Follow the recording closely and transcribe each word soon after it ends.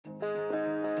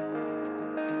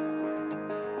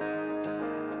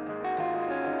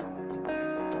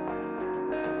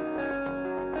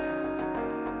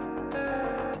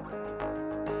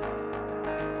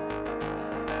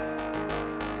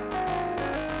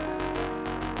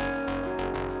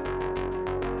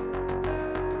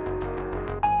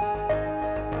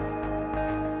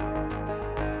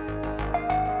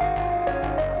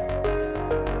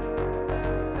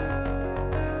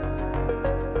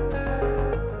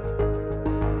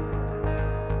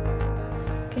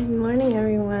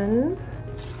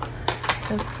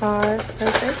far so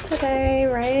good today,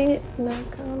 right?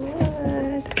 Knock on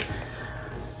wood.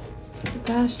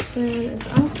 Sebastian is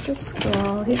off to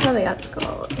school. He's probably at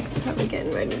school. He's probably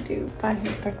getting ready to buy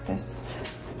his breakfast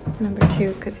number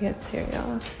 2 because he had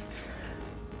cereal.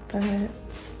 But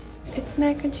it's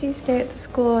mac and cheese day at the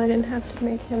school. I didn't have to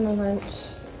make him a lunch.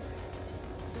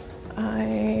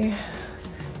 I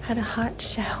had a hot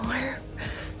shower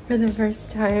for the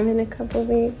first time in a couple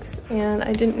weeks, and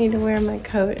I didn't need to wear my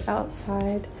coat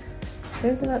outside. It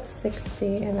was about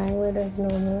 60 and I would have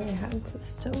normally had to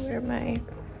still wear my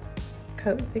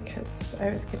coat because I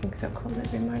was getting so cold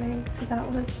every morning. So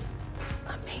that was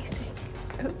amazing.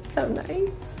 It was so nice.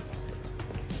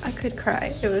 I could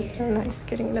cry. It was so nice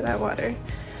getting into that water.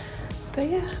 But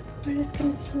yeah, we're just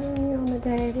continuing on the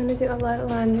day. I'm gonna do a lot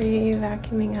of laundry,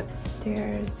 vacuuming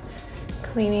upstairs,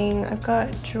 cleaning. I've got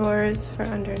drawers for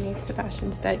underneath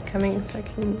Sebastian's bed coming so I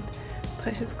can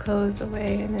put his clothes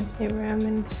away in his new room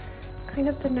and clean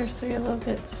up the nursery a little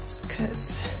bit just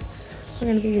because we're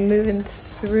gonna be moving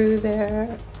through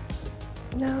there.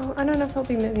 No, I don't know if I'll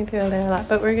be moving through there a lot,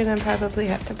 but we're gonna probably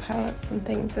have to pile up some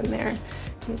things in there,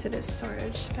 use it as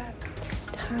storage.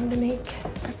 But time to make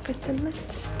breakfast and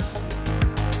lunch.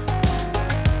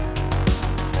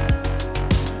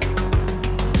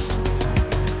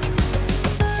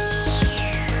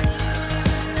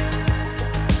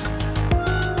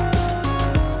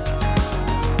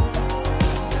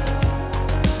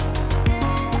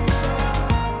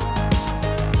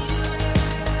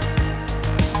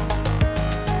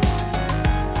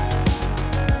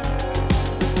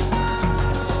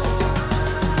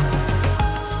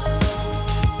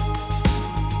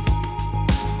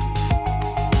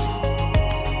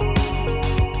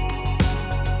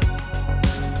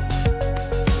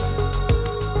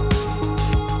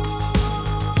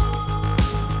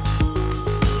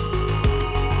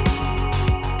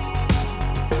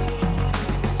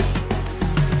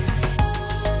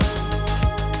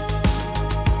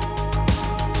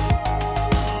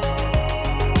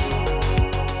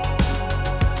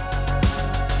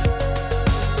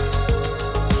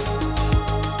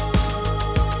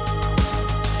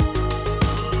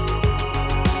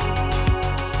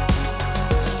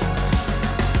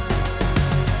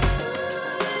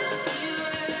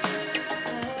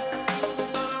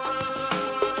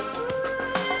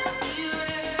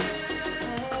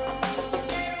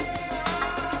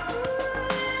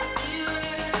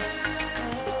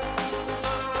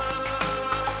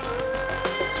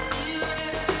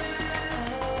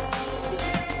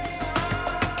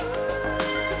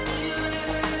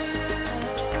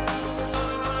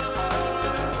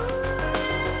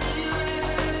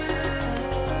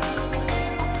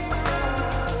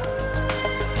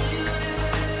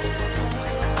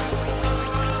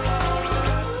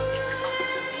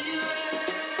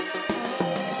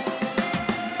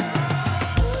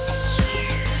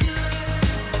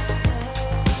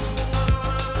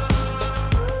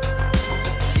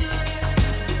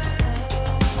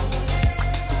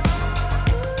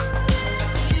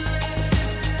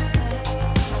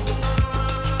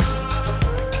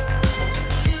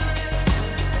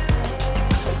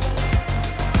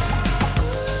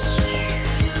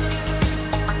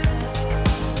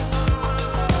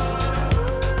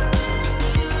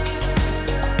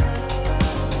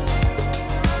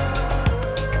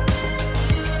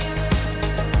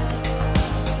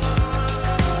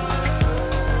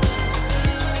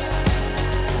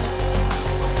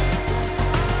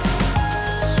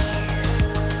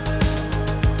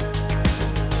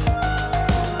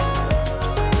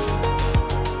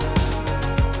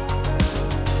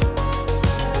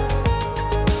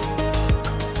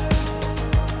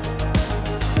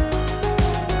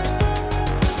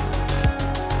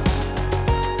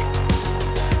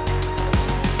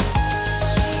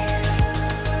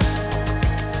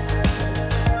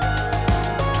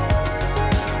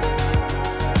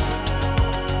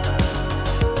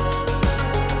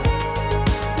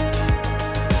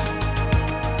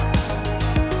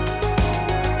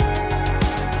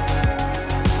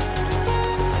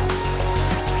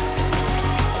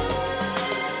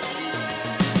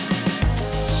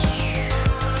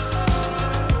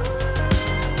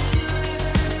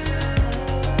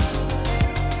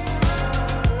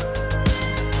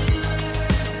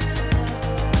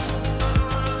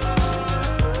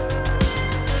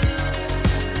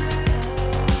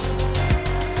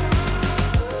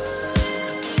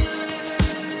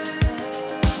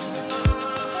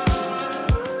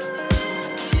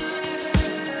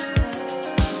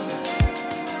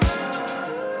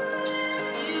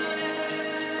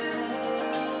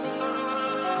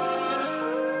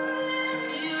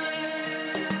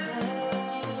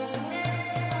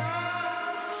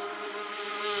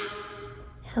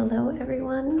 Hello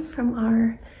everyone from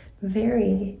our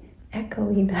very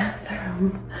echoey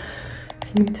bathroom. If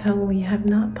you can tell, we have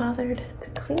not bothered to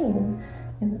clean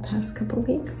in the past couple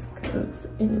weeks because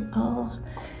it is all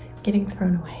getting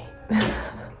thrown away.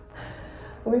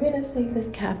 We're gonna save this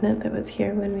cabinet that was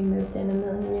here when we moved in a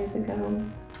million years ago.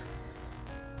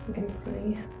 You can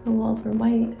see the walls were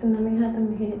white and then we had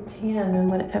them painted tan, and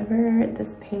whatever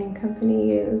this painting company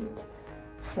used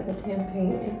for the tan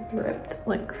paint, it dripped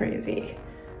like crazy.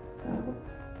 So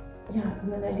yeah,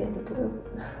 and then I did the blue.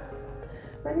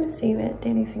 We're gonna save it.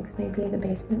 Danny thinks maybe the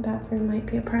basement bathroom might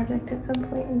be a project at some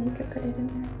point and he could put it in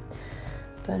there.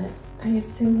 But I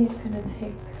assume he's gonna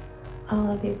take all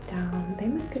of these down. They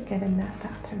might be good in that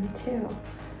bathroom too.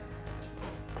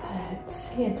 But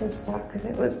he had to stop because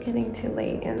it was getting too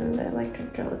late and the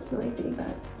electric drill is noisy,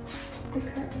 but the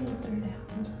curtains are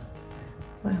down.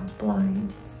 Well,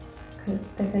 blinds,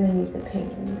 because they're gonna need the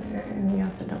paint in there, and we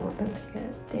also don't want them to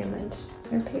get damaged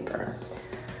or paper.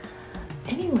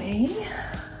 Anyway,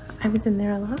 I was in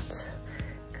there a lot,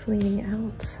 cleaning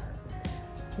out.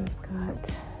 We've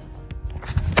got,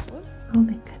 oh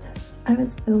my goodness, I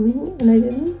was filming and I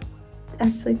didn't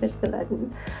actually push the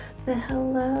button. The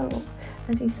hello.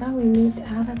 As you saw, we moved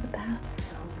out of the bathroom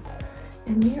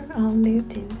and we are all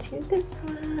moved into this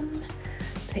one.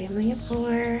 Family of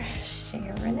 4,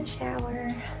 sharing a shower.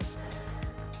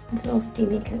 It's a little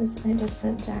steamy because I just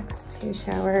sent Jax to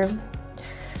shower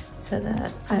so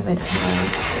that I would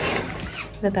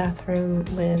have the bathroom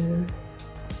when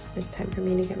it's time for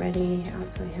me to get ready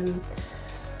outside him.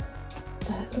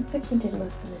 But it looks like he did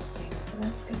most of his things, so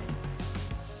that's good.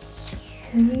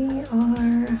 We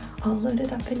are all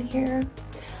loaded up in here.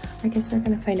 I guess we're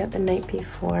gonna find out the night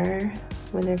before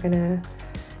when they're gonna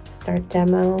start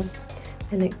demo,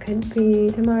 and it could be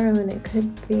tomorrow and it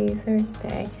could be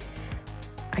Thursday.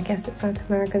 I guess it's not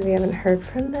tomorrow because we haven't heard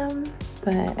from them,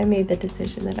 but I made the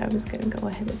decision that I was gonna go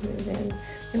ahead and move in.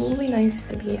 It will be nice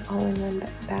to be all in one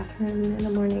bathroom in the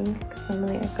morning because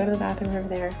normally I go to the bathroom over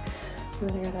there and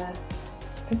then I gotta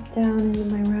slip down into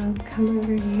my robe, come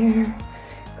over here,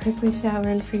 quickly shower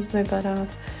and freeze my butt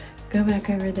off, go back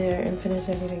over there and finish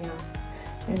everything else.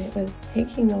 And it was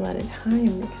taking a lot of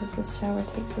time because this shower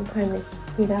takes some time to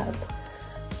heat up.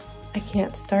 I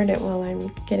can't start it while I'm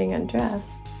getting undressed.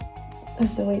 I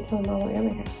have to wait till I'm all the way over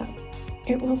here, so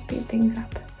it will speed things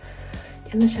up.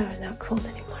 And the shower's not cold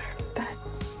anymore, but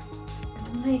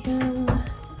I am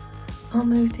all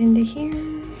moved into here.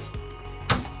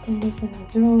 Danny's in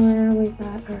the drawer. We've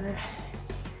got our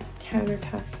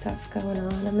countertop stuff going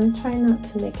on. I'm gonna try not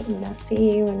to make it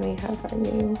messy when we have our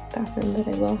new bathroom, but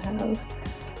I will have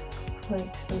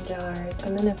like some jars.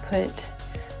 I'm gonna put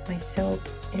my soap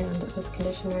and this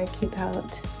conditioner I keep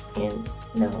out in,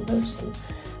 no, lotion.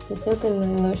 The soap and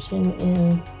my lotion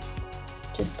in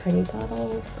just pretty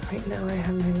bottles. Right now I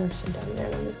have my lotion down there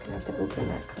and I'm just gonna have to open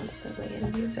that constantly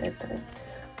and use it, but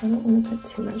I don't want to put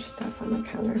too much stuff on the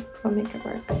counter. I'll make it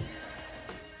work.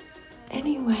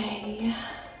 Anyway,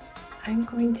 I'm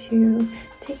going to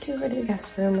take you over to the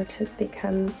guest room, which has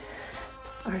become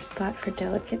our spot for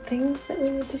delicate things that we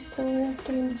need to store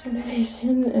after this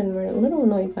renovation, and we're a little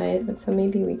annoyed by it, but so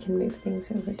maybe we can move things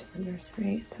over to the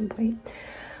nursery at some point.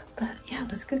 But yeah,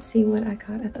 let's go see what I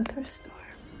got at the thrift store.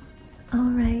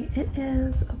 All right, it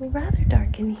is rather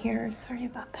dark in here. Sorry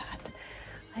about that.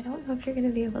 I don't know if you're gonna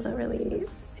be able to really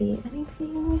see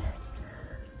anything,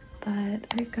 but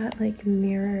I've got like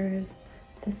mirrors.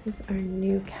 This is our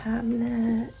new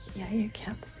cabinet. Yeah, you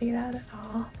can't see that at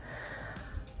all.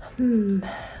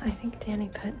 I think Danny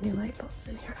put new light bulbs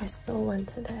in here. I stole one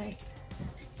today.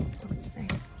 Let's see.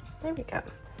 There we go.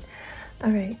 All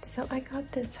right, so I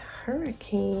got this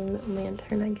hurricane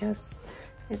lantern, I guess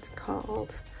it's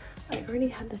called. I already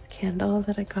had this candle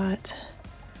that I got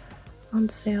on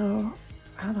sale,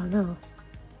 I don't know,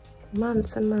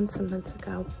 months and months and months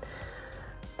ago.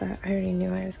 But I already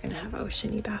knew I was gonna have an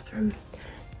oceany bathroom.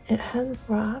 It has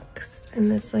rocks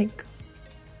and this like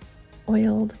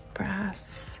oiled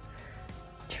brass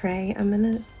tray. I'm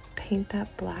gonna paint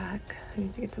that black. I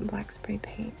need to get some black spray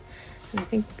paint. And I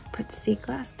think put sea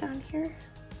glass down here.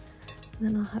 And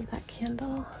then I'll have that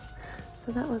candle.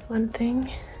 So that was one thing.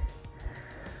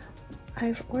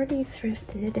 I've already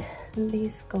thrifted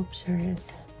these sculptures,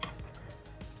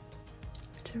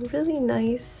 which are really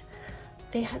nice.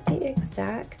 They had the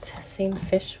exact same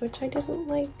fish, which I didn't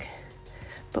like,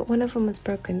 but one of them was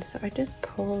broken, so I just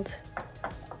pulled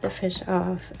the fish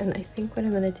off, and I think what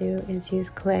I'm gonna do is use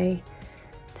clay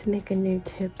to make a new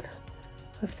tip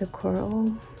of the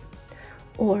coral,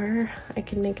 or I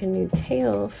can make a new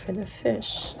tail for the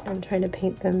fish and try to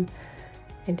paint them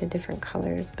into different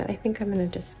colors, but I think I'm gonna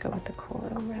just go with the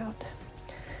coral route.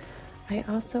 I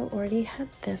also already had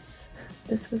this.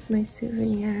 This was my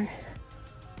souvenir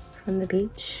from the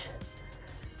beach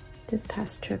this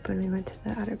past trip when we went to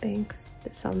the Outer Banks.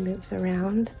 This all moves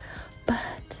around, but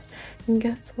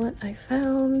guess what I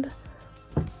found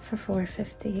for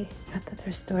 $4.50 at the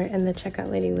thrift store, and the checkout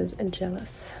lady was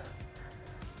jealous.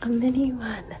 A mini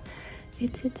one.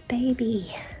 It's its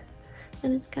baby,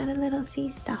 and it's got a little sea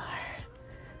star.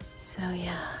 So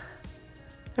yeah,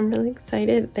 I'm really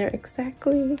excited. They're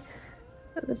exactly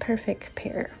the perfect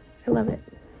pair. I love it.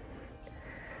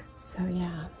 So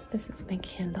yeah, this is my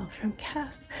candle from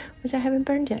Cass, which I haven't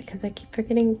burned yet because I keep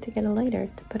forgetting to get a lighter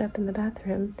to put up in the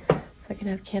bathroom so I can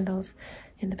have candles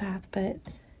in the bath, but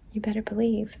you better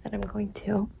believe that I'm going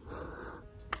to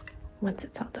once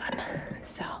it's all done.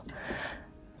 So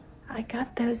I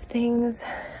got those things.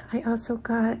 I also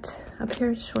got a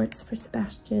pair of shorts for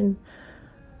Sebastian.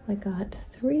 I got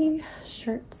 3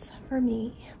 shirts for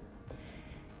me.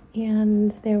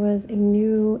 And there was a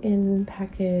new in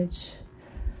package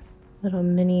little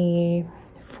mini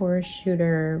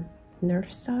 4-shooter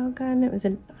Nerf style gun. It was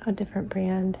a different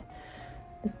brand.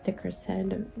 The sticker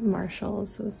said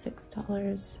Marshall's was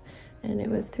 $6 and it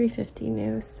was $3.50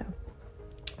 new. So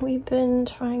we've been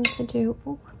trying to do,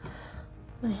 oh,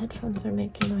 my headphones are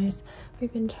making noise.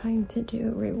 We've been trying to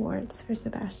do rewards for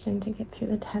Sebastian to get through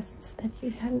the tests that he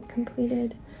hadn't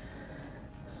completed.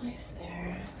 Is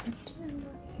there a gym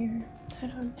here? I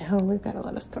don't know. We've got a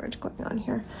lot of storage going on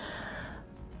here.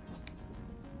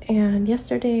 And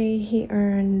yesterday he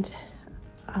earned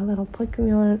a little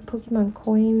Pokemon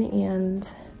coin and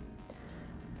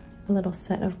a little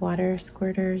set of water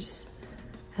squirters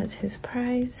as his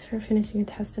prize for finishing a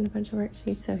test and a bunch of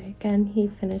worksheets. So again, he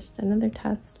finished another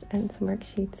test and some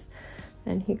worksheets,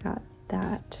 and he got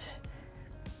that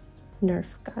Nerf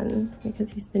gun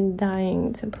because he's been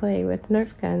dying to play with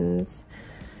Nerf guns,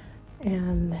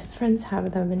 and his friends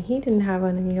have them and he didn't have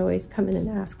one, and he always come in and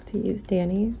ask to use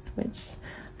Danny's, which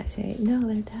I say, no,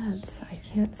 they're Dad's. I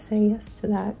can't say yes to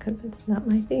that because it's not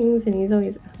my things, and he's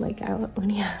always like out when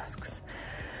he asks.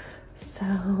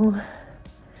 So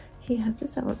he has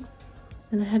his own,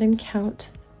 and I had him count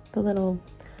the little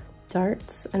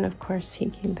darts, and of course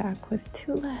he came back with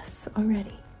 2 less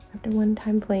already after one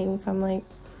time playing. So I'm like,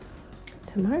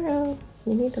 tomorrow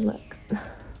you need to look.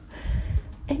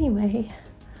 Anyway,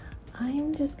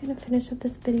 I'm just gonna finish up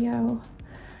this video.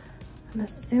 I'm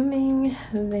assuming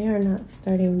they are not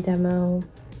starting demo.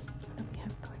 What do we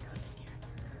have going on in here?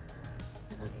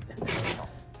 I don't even know.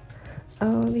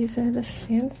 Oh, these are the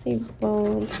fancy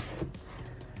bulbs.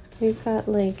 We've got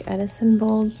like Edison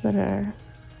bulbs that are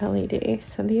LED.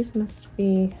 So these must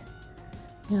be,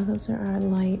 yeah, those are our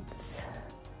lights.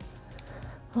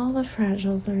 All the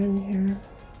fragiles are in here.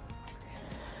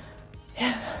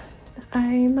 Yeah,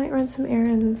 I might run some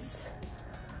errands.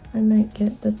 I might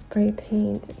get the spray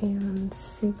paint and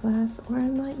sea glass, or I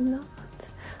might not.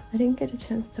 I didn't get a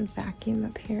chance to vacuum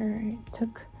up here. It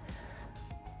took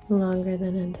longer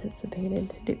than anticipated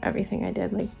to do everything I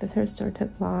did. Like the thrift store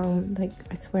took long. Like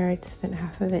I swear I spent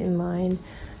half of it in line.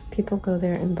 People go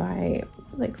there and buy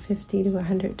like $50 to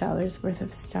 $100 worth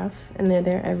of stuff, and they're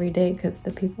there every day because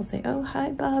the people say, oh, hi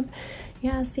Bob,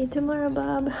 yeah, see you tomorrow,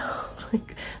 Bob.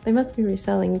 Like they must be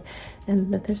reselling,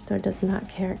 and the thrift store does not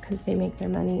care because they make their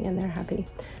money and they're happy.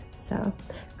 So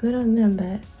good on them,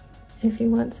 but if you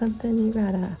want something, you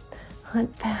gotta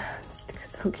hunt fast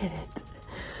because they'll get it.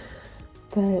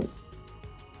 But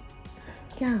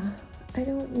yeah, I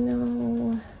don't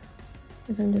know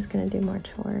if I'm just gonna do more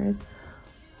chores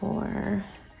or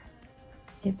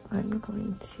if I'm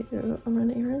going to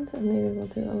run errands, and maybe we'll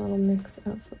do a little mix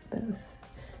of both.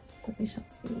 So we shall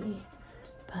see.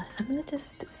 But I'm gonna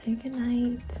just say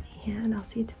goodnight, and I'll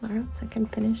see you tomorrow so I can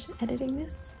finish editing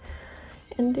this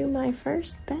and do my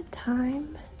first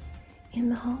bedtime in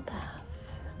the hall bath,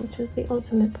 which was the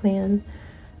ultimate plan.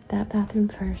 That bathroom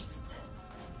first,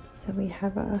 so we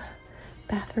have a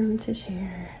bathroom to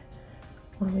share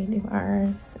while we do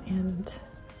ours. And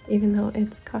even though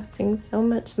it's costing so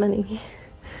much money,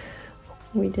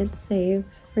 we did save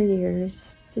for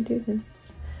years to do this,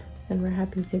 and we're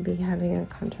happy to be having a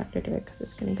contractor do it because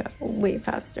it's going to go way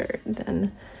faster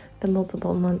than the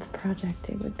multiple month project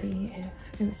it would be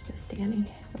if it was just Danny,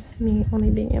 with me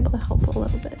only being able to help a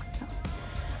little bit. So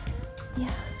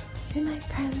yeah, good night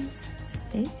friends,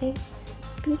 stay safe,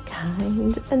 be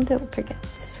kind, and don't forget,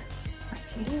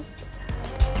 wash your hands.